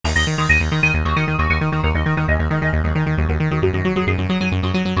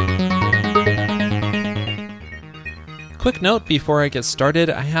Quick note before I get started,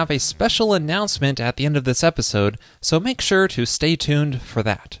 I have a special announcement at the end of this episode, so make sure to stay tuned for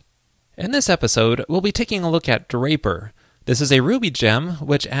that. In this episode, we'll be taking a look at Draper. This is a Ruby gem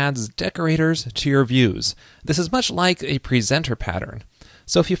which adds decorators to your views. This is much like a presenter pattern.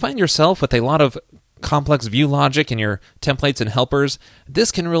 So if you find yourself with a lot of complex view logic in your templates and helpers,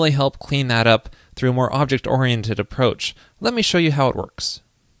 this can really help clean that up through a more object-oriented approach. Let me show you how it works.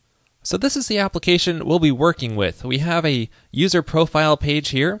 So this is the application we'll be working with. We have a user profile page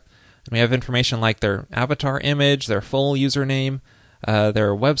here, and we have information like their avatar image, their full username,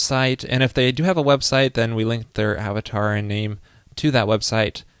 their website, and if they do have a website, then we link their avatar and name to that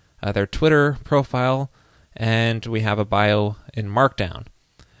website, their Twitter profile, and we have a bio in Markdown.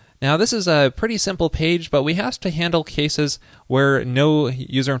 Now this is a pretty simple page, but we have to handle cases where no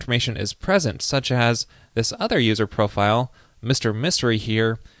user information is present, such as this other user profile, Mr. Mystery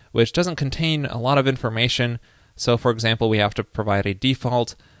here, which doesn't contain a lot of information. So for example, we have to provide a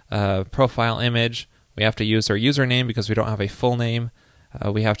default profile image. We have to use our username because we don't have a full name.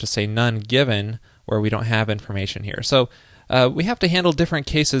 We have to say none given where we don't have information here. So we have to handle different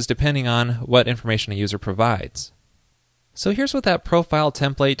cases depending on what information a user provides. So here's what that profile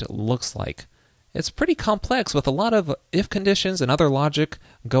template looks like. It's pretty complex with a lot of if conditions and other logic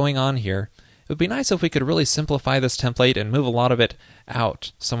going on here. It would be nice if we could really simplify this template and move a lot of it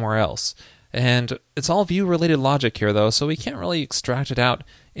out somewhere else. And it's all view-related logic here though, so we can't really extract it out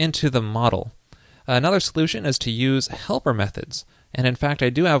into the model. Another solution is to use helper methods. And in fact, I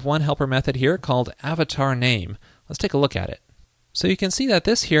do have one helper method here called avatar name. Let's take a look at it. So you can see that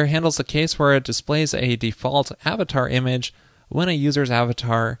this here handles the case where it displays a default avatar image when a user's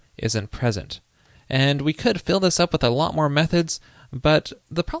avatar isn't present. And we could fill this up with a lot more methods, but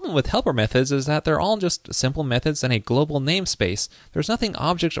the problem with helper methods is that they're all just simple methods in a global namespace. There's nothing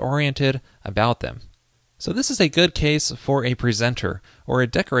object-oriented about them. So this is a good case for a presenter, or a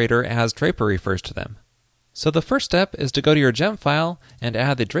decorator as Draper refers to them. So the first step is to go to your gem file and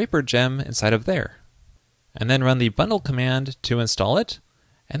add the Draper gem inside of there. And then run the bundle command to install it,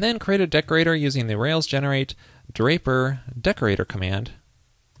 and then create a decorator using the Rails generate Draper decorator command,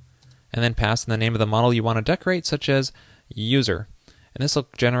 and then pass in the name of the model you want to decorate, such as user. And this will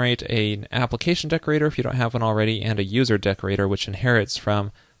generate an application decorator if you don't have one already, and a user decorator which inherits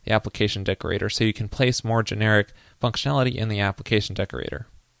from the application decorator, so you can place more generic functionality in the application decorator.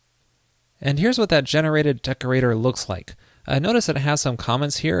 And here's what that generated decorator looks like. Notice that it has some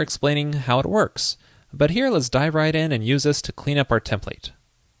comments here explaining how it works. But here, let's dive right in and use this to clean up our template.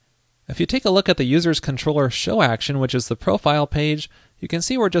 If you take a look at the user's controller show action, which is the profile page, you can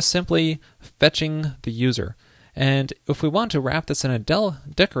see we're just simply fetching the user. And if we want to wrap this in a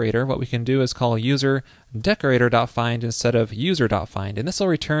decorator, what we can do is call user decorator.find instead of user.find. And this will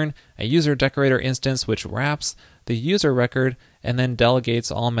return a user decorator instance which wraps the user record and then delegates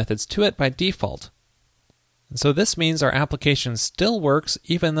all methods to it by default. So this means our application still works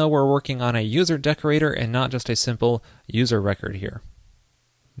even though we're working on a user decorator and not just a simple user record here.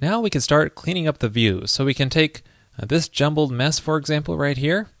 Now we can start cleaning up the view. So we can take this jumbled mess, for example, right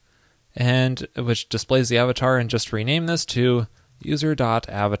here, and which displays the avatar, and just rename this to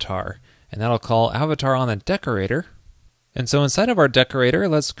user.avatar. And that'll call avatar on the decorator. And so inside of our decorator,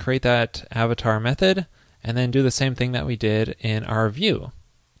 let's create that avatar method and then do the same thing that we did in our view.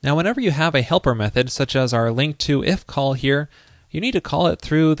 Now, whenever you have a helper method, such as our link to if call here, you need to call it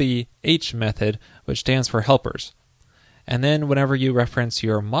through the H method, which stands for helpers. And then whenever you reference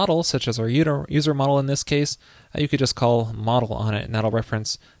your model, such as our user model in this case, you could just call model on it, and that'll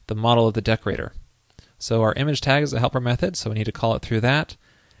reference the model of the decorator. So our image tag is a helper method, so we need to call it through that.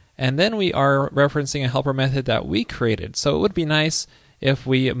 And then we are referencing a helper method that we created. So it would be nice if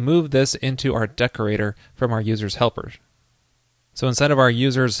we move this into our decorator from our user's helper. So inside of our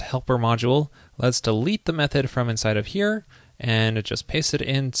user's helper module, let's delete the method from inside of here and just paste it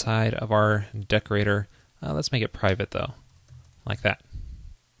inside of our decorator. Let's make it private though, like that.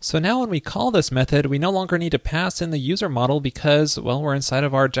 So now when we call this method, we no longer need to pass in the user model because, well, we're inside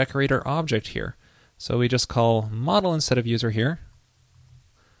of our decorator object here. So we just call model instead of user here.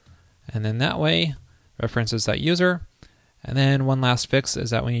 And then that way references that user. And then one last fix is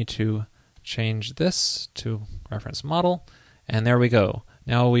that we need to change this to reference model. And there we go.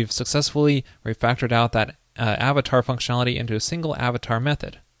 Now we've successfully refactored out that avatar functionality into a single avatar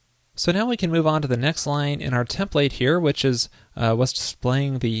method. So now we can move on to the next line in our template here, which is what's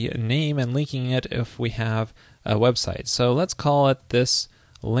displaying the name and linking it if we have a website. So let's call it this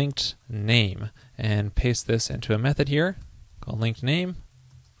linked name and paste this into a method here called linked name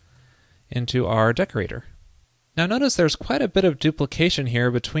into our decorator. Now notice there's quite a bit of duplication here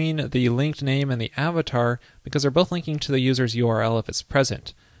between the linked name and the avatar because they're both linking to the user's URL if it's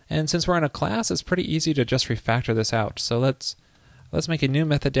present. And since we're in a class, it's pretty easy to just refactor this out. So let's make a new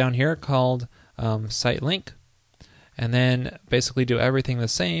method down here called site link, and then basically do everything the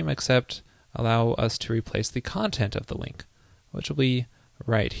same except allow us to replace the content of the link, which will be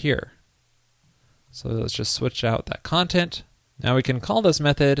right here. So let's just switch out that content. Now we can call this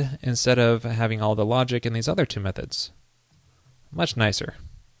method instead of having all the logic in these other two methods. Much nicer.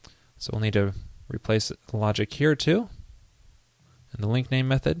 So we'll need to replace the logic here too, in the link name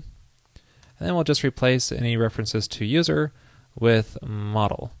method. And then we'll just replace any references to user with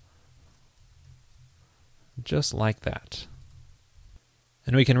model. Just like that.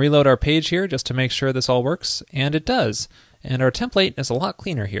 And we can reload our page here just to make sure this all works, and it does. And our template is a lot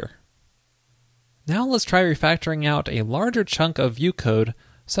cleaner here. Now let's try refactoring out a larger chunk of view code,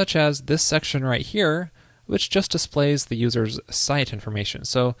 such as this section right here, which just displays the user's site information.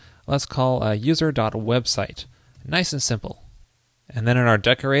 So let's call user.website. Nice and simple. And then in our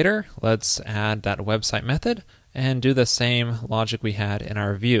decorator, let's add that website method and do the same logic we had in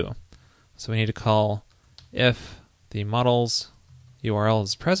our view. So we need to call if the model's URL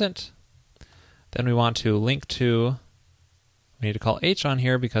is present. Then we want to link to, we need to call h on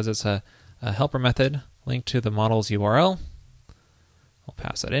here because it's a helper method, link to the model's URL. We'll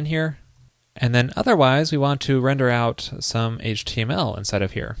pass that in here. And then otherwise, we want to render out some HTML inside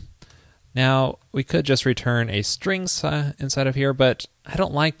of here. Now, we could just return a string inside of here, but I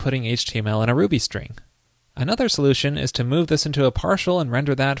don't like putting HTML in a Ruby string. Another solution is to move this into a partial and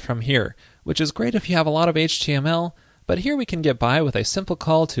render that from here, which is great if you have a lot of HTML, but here we can get by with a simple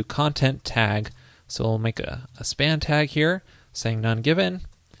call to content tag. So we'll make a span tag here saying none given,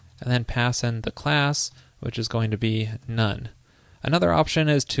 and then pass in the class, which is going to be none. Another option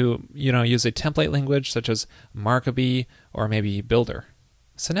is to use a template language such as Markaby or maybe Builder.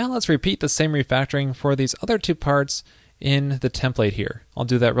 So now let's repeat the same refactoring for these other two parts in the template here. I'll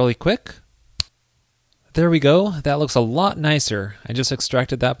do that really quick. There we go. That looks a lot nicer. I just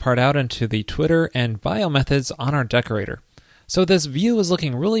extracted that part out into the Twitter and bio methods on our decorator. So this view is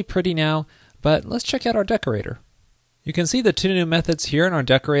looking really pretty now, but let's check out our decorator. You can see the two new methods here in our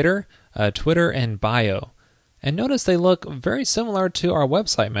decorator, Twitter and bio. And notice they look very similar to our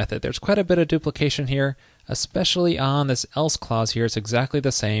website method. There's quite a bit of duplication here, especially on this else clause here. It's exactly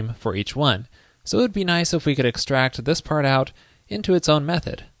the same for each one. So it would be nice if we could extract this part out into its own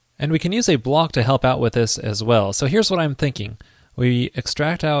method. And we can use a block to help out with this as well. So here's what I'm thinking. We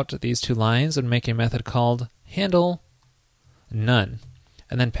extract out these two lines and make a method called handle none,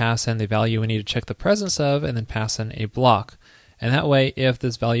 and then pass in the value we need to check the presence of, and then pass in a block. And that way, if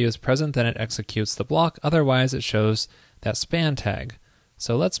this value is present, then it executes the block. Otherwise, it shows that span tag.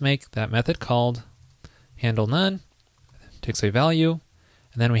 So let's make that method called handle none, takes a value,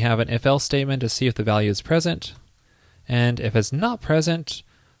 and then we have an if-else statement to see if the value is present. And if it's not present,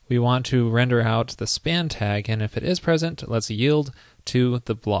 we want to render out the span tag, and if it is present, let's yield to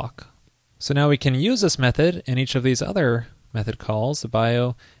the block. So now we can use this method in each of these other method calls, the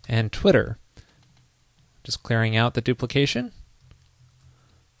bio and Twitter. Just clearing out the duplication,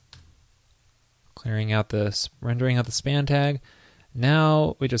 clearing out the rendering out the span tag.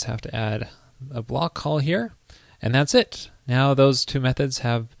 Now we just have to add a block call here, and that's it. Now those two methods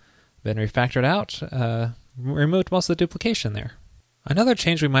have been refactored out, removed most of the duplication there. Another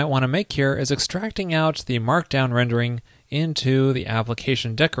change we might want to make here is extracting out the markdown rendering into the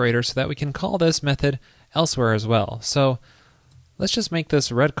application decorator so that we can call this method elsewhere as well. So let's just make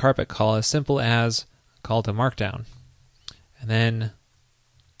this red carpet call as simple as call to markdown. And then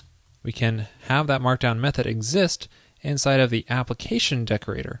we can have that markdown method exist inside of the application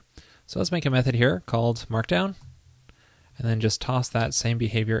decorator. So let's make a method here called markdown, and then just toss that same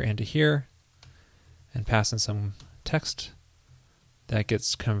behavior into here and pass in some text that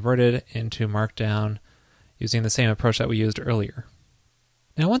gets converted into markdown using the same approach that we used earlier.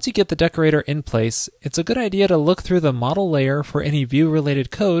 Now once you get the decorator in place, it's a good idea to look through the model layer for any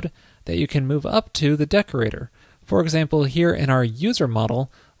view-related code that you can move up to the decorator. For example, here in our user model,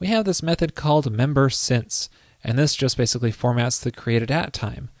 we have this method called member_since, and this just basically formats the created_at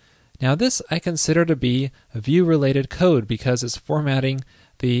time. Now this I consider to be a view-related code because it's formatting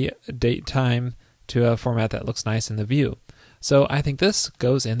the date time to a format that looks nice in the view. So I think this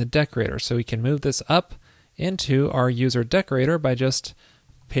goes in the decorator. So we can move this up into our user decorator by just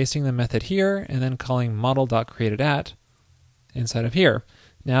pasting the method here and then calling model.createdAt inside of here.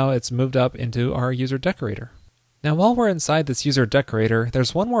 Now it's moved up into our user decorator. Now while we're inside this user decorator,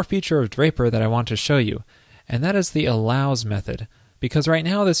 there's one more feature of Draper that I want to show you, and that is the allows method. because right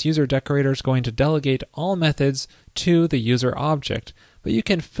now this user decorator is going to delegate all methods to the user object, but you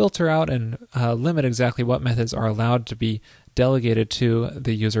can filter out and limit exactly what methods are allowed to be delegated to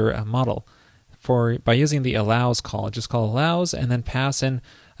the user model. By using the allows call, just call allows and then pass in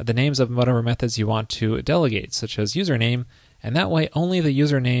the names of whatever methods you want to delegate, such as username, and that way only the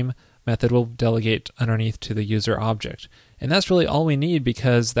username method will delegate underneath to the user object. And that's really all we need,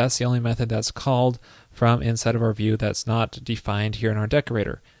 because that's the only method that's called from inside of our view that's not defined here in our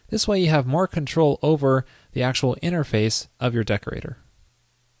decorator. This way you have more control over the actual interface of your decorator.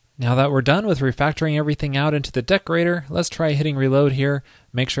 Now that we're done with refactoring everything out into the decorator, let's try hitting reload here,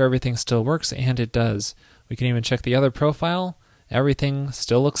 make sure everything still works, and it does. We can even check the other profile. Everything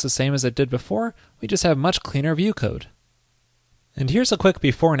still looks the same as it did before, we just have much cleaner view code. And here's a quick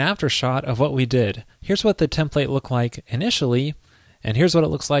before and after shot of what we did. Here's what the template looked like initially, and here's what it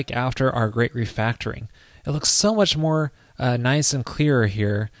looks like after our great refactoring. It looks so much more nice and clearer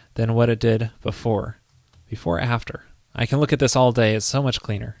here than what it did before. Before, after. I can look at this all day, it's so much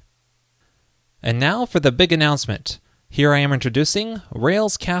cleaner. And now for the big announcement. Here I am introducing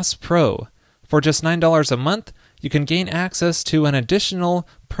Railscast Pro. For just $9 a month, you can gain access to an additional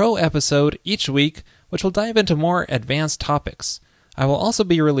Pro episode each week, which will dive into more advanced topics. I will also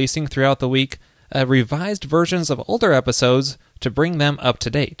be releasing throughout the week revised versions of older episodes to bring them up to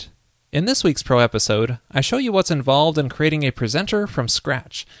date. In this week's Pro episode, I show you what's involved in creating a presenter from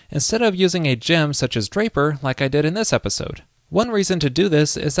scratch, instead of using a gem such as Draper like I did in this episode. One reason to do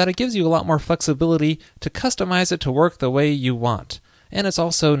this is that it gives you a lot more flexibility to customize it to work the way you want, and it's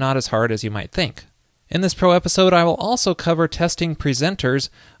also not as hard as you might think. In this Pro episode, I will also cover testing presenters,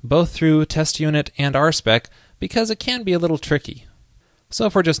 both through TestUnit and RSpec, because it can be a little tricky. So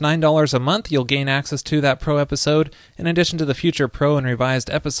for just $9 a month, you'll gain access to that Pro episode, in addition to the future Pro and revised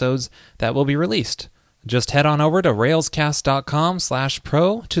episodes that will be released. Just head on over to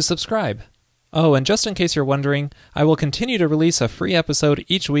railscast.com/pro to subscribe. Oh, and just in case you're wondering, I will continue to release a free episode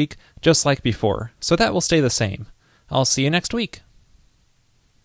each week, just like before, so that will stay the same. I'll see you next week.